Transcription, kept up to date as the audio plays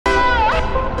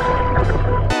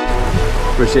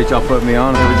Appreciate y'all putting me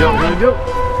on. Here we go, here we go.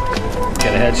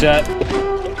 Get a headshot.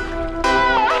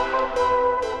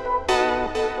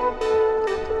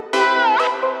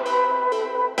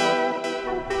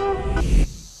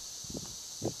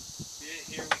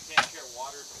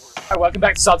 All right, welcome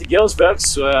back to SaltyGillz,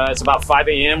 folks. It's about 5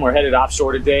 a.m. We're headed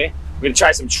offshore today. We're gonna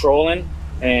try some trolling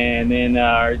and then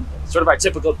sort of our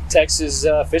typical Texas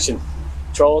fishing.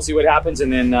 Troll, see what happens,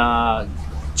 and then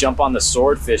jump on the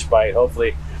swordfish bite,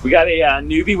 hopefully. We got a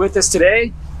newbie with us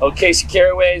today. Oh, Casey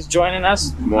Carraway is joining us.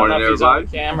 Good morning, everybody. He's on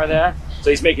the camera there. So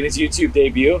he's making his YouTube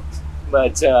debut.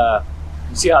 But we'll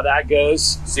see how that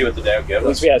goes. See what the day will give us. At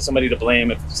least we have somebody to blame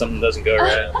if something doesn't go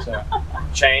right. So.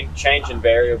 Changing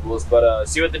variables, but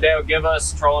see what the day will give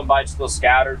us. Trolling bites still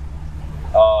scattered.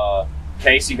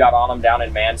 Casey got on them down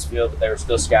in Mansfield, but they were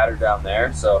still scattered down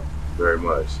there. So very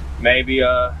much. Maybe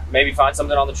find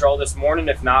something on the troll this morning.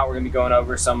 If not, we're gonna be going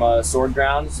over some sword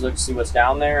grounds, look see what's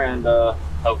down there, and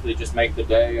hopefully just make the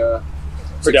day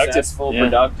successful,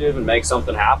 productive, and make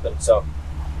something happen. So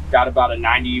got about a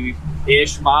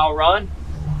 90-ish mile run.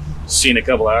 See you in a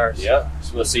couple hours. Yeah,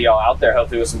 so we'll see y'all out there,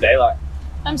 hopefully with some daylight.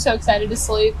 I'm so excited to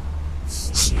sleep.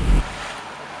 The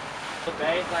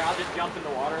bay, like I'll just jump in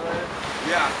the water later.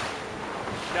 Yeah.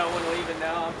 No one will even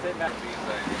know I'm sitting back.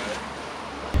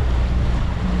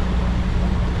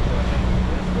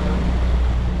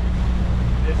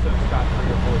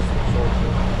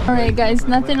 All right, guys,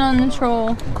 nothing on the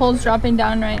troll. Cole's dropping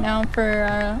down right now for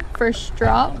our first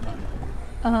drop.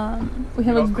 We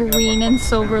have a green and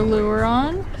silver lure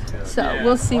on, so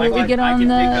we'll see what we get on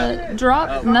the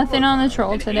drop. Nothing on the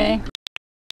troll today.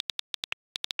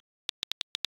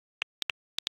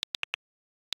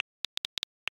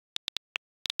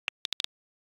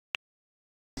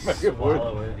 What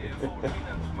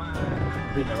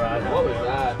was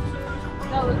that?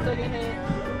 That looks like a hit.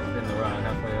 In the run,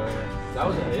 halfway over. That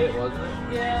was a hit, wasn't it?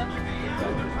 Yeah.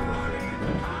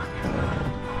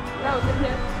 That was a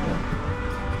hit.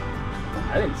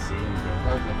 I didn't see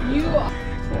anything. You.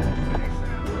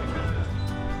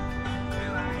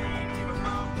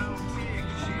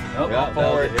 Oh, yeah, bump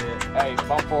forward. Hey,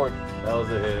 bump forward. That was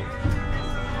a hit.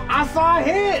 I saw a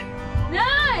hit!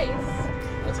 Nice!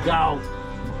 Let's go.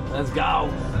 Let's go.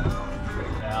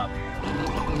 Yeah.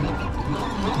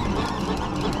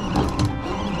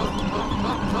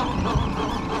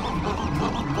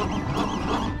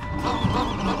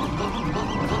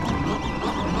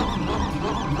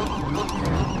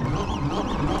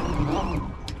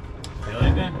 Feel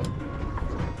anything?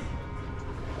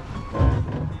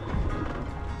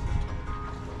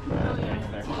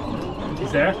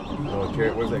 He's there? Oh,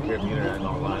 where's that carabiner at?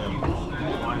 I'll line him.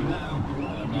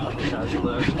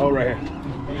 Oh, right here.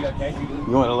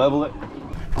 You want to level it?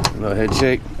 No head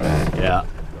shake. Yeah.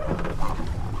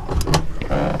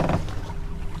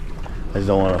 I just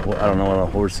don't want to. I don't want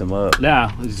to horse him up.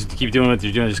 Nah, just keep doing what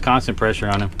you're doing. Just constant pressure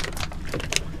on him.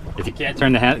 If you can't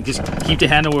turn the hand, just keep the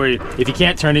handle where. If you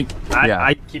can't turn it,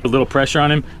 I keep a little pressure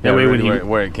on him. That way, really when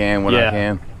where it can, when I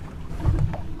can.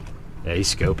 Yeah,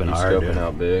 he's scoping He's hard. Scoping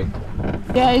out big.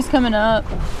 Yeah, he's coming up.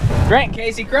 Crank,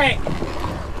 Casey, crank.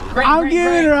 I'm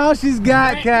giving her all she's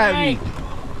got, Captain.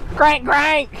 Crank,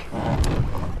 crank.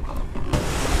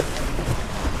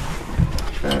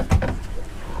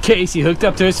 Casey hooked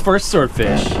up to his first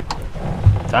swordfish.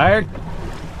 Tired?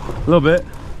 A little bit.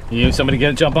 You need somebody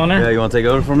to jump on there? Yeah, you want to take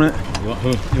over from it? You want,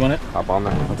 who? You want it? Hop on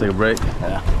there. I'll take a break.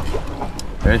 Yeah.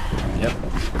 Ready? Yep.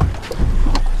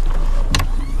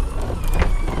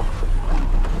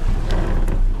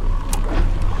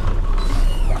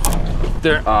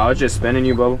 There. Oh, it's just spinning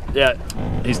you, Bubba. Yeah,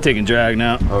 he's taking drag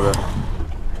now. Okay.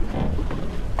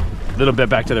 A little bit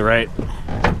back to the right.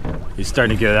 He's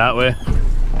starting to go that way.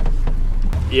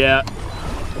 Yeah.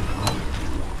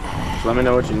 So let me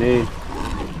know what you need.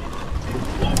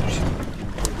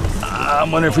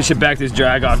 I'm wondering if we should back this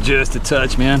drag off just a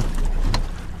touch, man.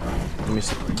 Let me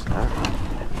see.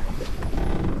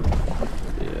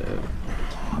 Yeah.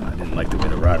 I didn't like the way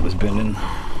the rod was bending.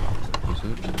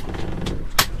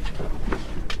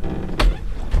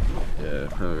 Yeah,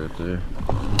 probably right there.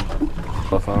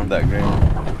 Off on that green.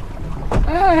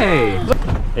 Hey!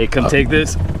 Hey, come take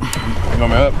this. You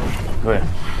want me up? Go ahead.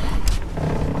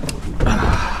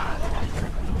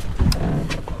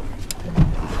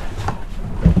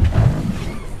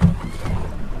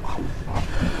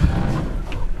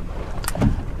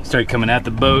 Start coming at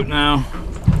the boat now.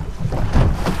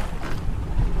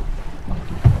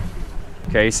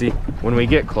 Casey, when we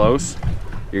get close,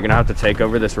 you're gonna have to take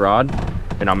over this rod,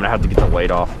 and I'm gonna have to get the weight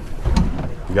off.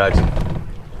 Got you.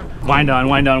 Wind on,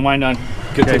 wind on, wind on.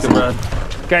 Good take the rod.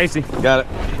 Casey. Got it.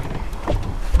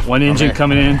 One engine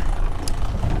coming in.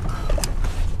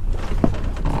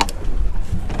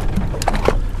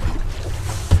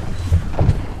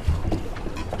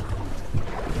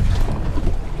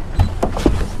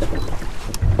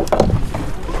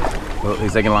 Oh,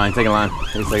 he's taking line, taking line.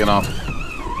 He's taking off.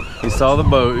 He saw the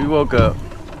boat, he woke up.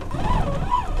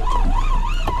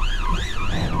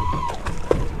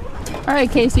 All right,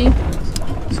 Casey.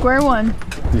 Square one.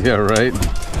 Yeah, right.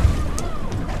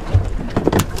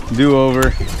 Do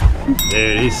over.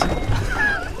 There it is.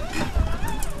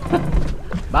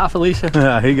 Bye,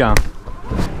 Felicia. He gone.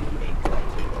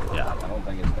 Yeah. I don't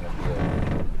think it's gonna be a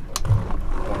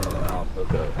corner of the mouth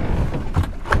hookup.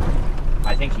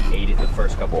 I think he ate it the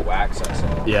first couple of whacks I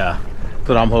saw. Yeah. That's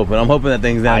what I'm hoping. I'm hoping that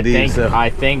thing's down deep.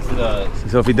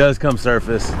 So if he does come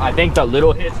surface. I think the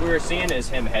little hits we were seeing is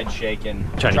him head shaking,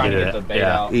 trying to get the bait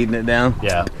out. Eating it down.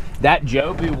 Yeah. That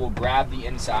Jobu will grab the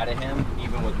inside of him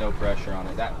even with no pressure on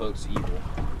it. That hook's evil.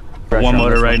 Pressure one on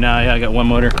motor this right one. now. Yeah, I got one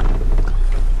motor.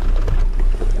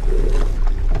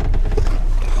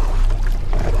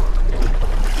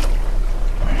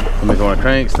 I'm going to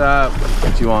crank, stop.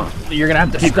 What you want? You're gonna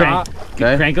have to Keep stop.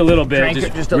 Okay. Crank a little bit. Crank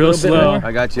it just a real little bit slow. more.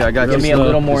 I got you. I got you. Give me a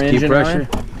little more Just keep engine pressure.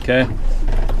 on. Okay.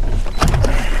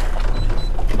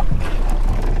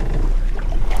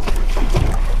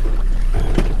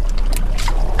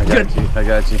 I got you. I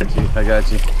got you. I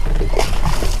got you.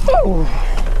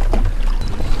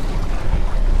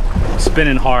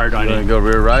 Spinning hard on You want you. to go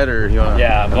rear right or you want to?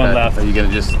 Yeah, going left. Are you going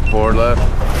to just forward left?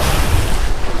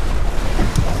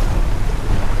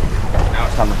 Now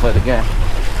it's time to play the game.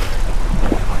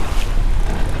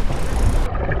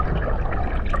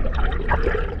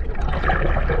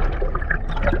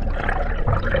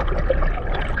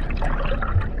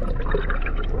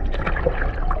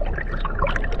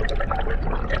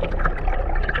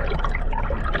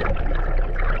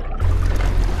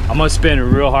 I'm gonna spin it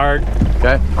real hard.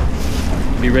 Okay.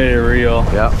 Be ready to reel.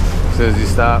 Yep. As soon as you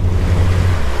stop.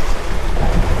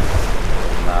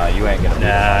 Nah, you ain't gonna.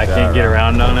 Nah, I can't get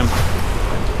around on him.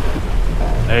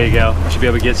 There you go. Should be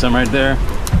able to get some right there.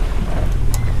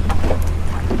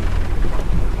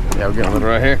 Yeah, we're getting a little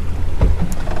right here.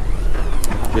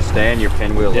 Just stay in your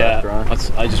pinwheel left,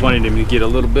 right? I just wanted him to get a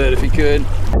little bit if he could.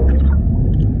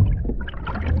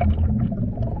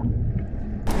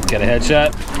 Got a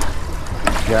headshot.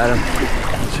 Got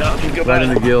him. Go Right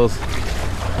in the gills.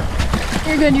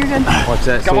 You're good, you're good. Watch that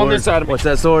sword. Come on this side of me. Watch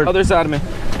that sword. Other side of me.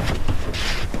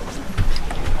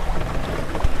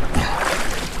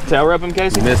 Tail rep him,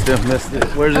 Casey. You missed him. Missed it.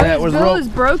 Where's it Oh, at? his Where's the bill rope? is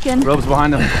broken. Rope's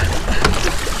behind him.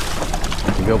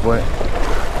 You go play.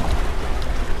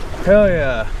 Hell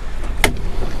yeah.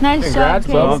 Nice Congrats, job, That's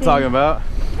what I'm Casey. talking about.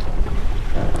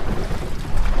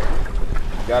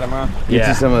 Got him, huh? Get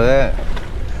you some of that.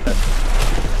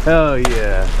 Hell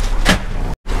yeah.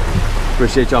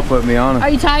 Appreciate y'all putting me on. Are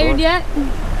you tired yet?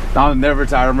 I'm never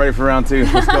tired. I'm ready for round two.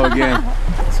 Let's go again.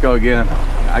 Let's go again.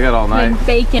 I got all night. Been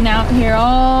baking out here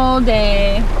all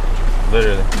day.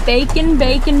 Literally. Bacon,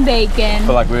 bacon, bacon.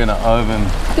 Feel like we're in an oven.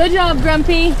 Good job,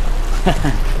 Grumpy.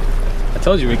 I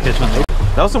told you we could catch one.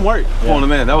 That was some work. Yeah. On a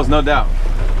minute. That was no doubt.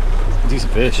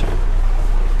 Decent fish.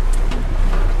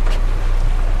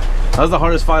 That was the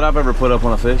hardest fight I've ever put up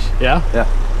on a fish. Yeah? Yeah.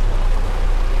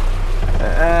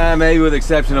 Maybe with the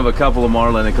exception of a couple of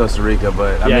marlin in Costa Rica,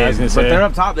 but I Yeah, I mean, was gonna but say. they're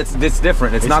up top. It's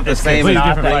different. It's not the same as completely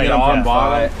different bringing fight. them from Yeah.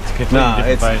 bottom. It's a completely No,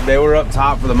 different fight. they were up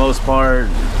top for the most part.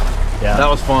 Yeah. That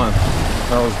was fun.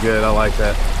 That was good. I like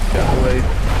that. Got away.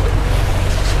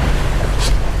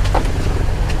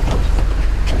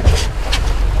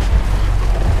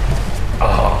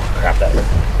 Oh, crap that hurt.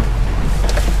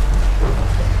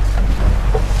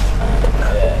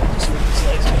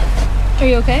 Are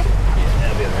you okay?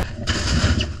 That'll be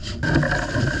alright.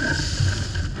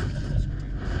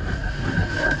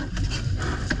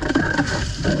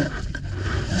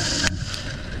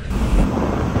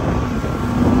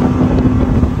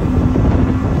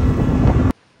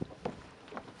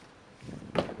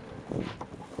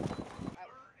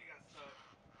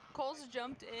 Cole's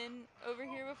jumped in over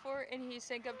here before and he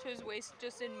sank up to his waist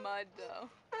just in mud though.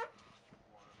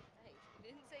 Hey, you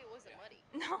didn't say it wasn't muddy.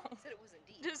 No, You said it wasn't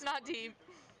deep. just not deep.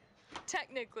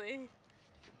 Technically.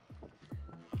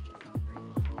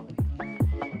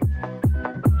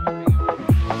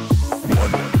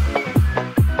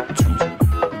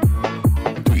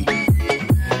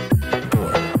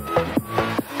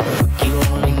 You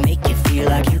only make you feel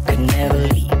like you could never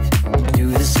leave. Do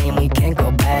the same, we can't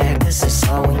go back. This is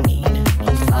all we need.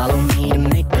 You follow me to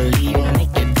make believe and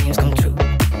make your dreams come true.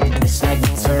 This night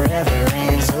means forever,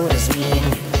 and so does me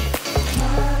and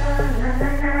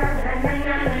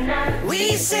you.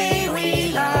 We say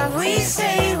we love, we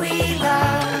say we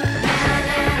love.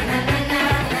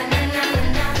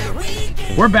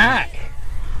 We're back.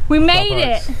 We made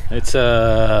it. It's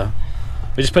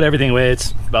we just put everything away.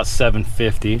 It's about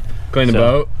 7:50. Clean the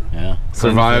boat. Yeah.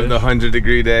 Survived the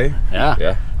 100-degree day.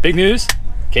 Yeah. Big news.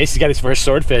 Casey's got his first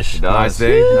swordfish. Nice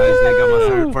day. Nice day.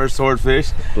 Got my first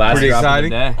swordfish. Pretty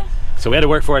exciting. So we had to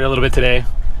work for it a little bit today.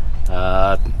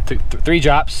 Took 3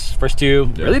 drops. First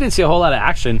 2. Really didn't see a whole lot of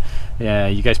action. Yeah,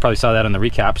 you guys probably saw that on the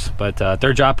recaps. But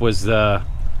third drop was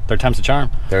third time's the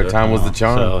charm. Third time was the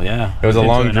charm. So yeah, it was a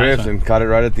long drift and caught it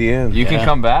right at the end. You can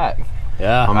come back.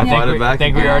 Yeah, I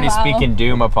think we were already speaking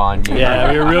doom upon you.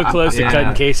 Yeah, we were real close to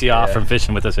cutting Casey off from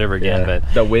fishing with us ever again.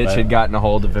 But the witch had gotten a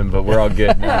hold of him, but we're all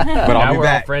good now. But now we're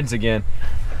all friends again.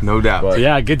 No doubt. But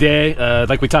yeah, good day.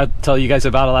 Like we tell you guys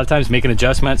about a lot of times, making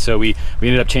adjustments. So we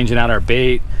ended up changing out our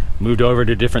bait, moved over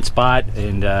to a different spot,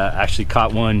 and actually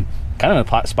caught one kind of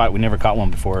in a spot we never caught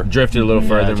one before. Drifted a little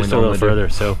further. Just a little further.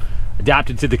 So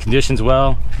adapted to the conditions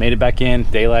well, made it back in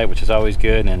daylight, which is always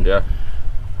good. And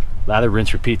lather,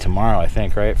 rinse, repeat tomorrow, I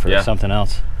think, right? For something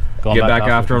else. Get back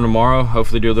after them tomorrow.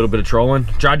 Hopefully do a little bit of trolling.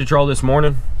 Tried to troll this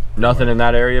morning. Nothing in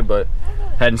that area, but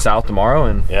heading south tomorrow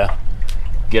and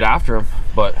get after them.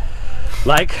 But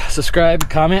like, subscribe,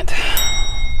 comment.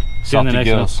 See you on the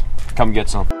next one. Come get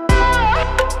some.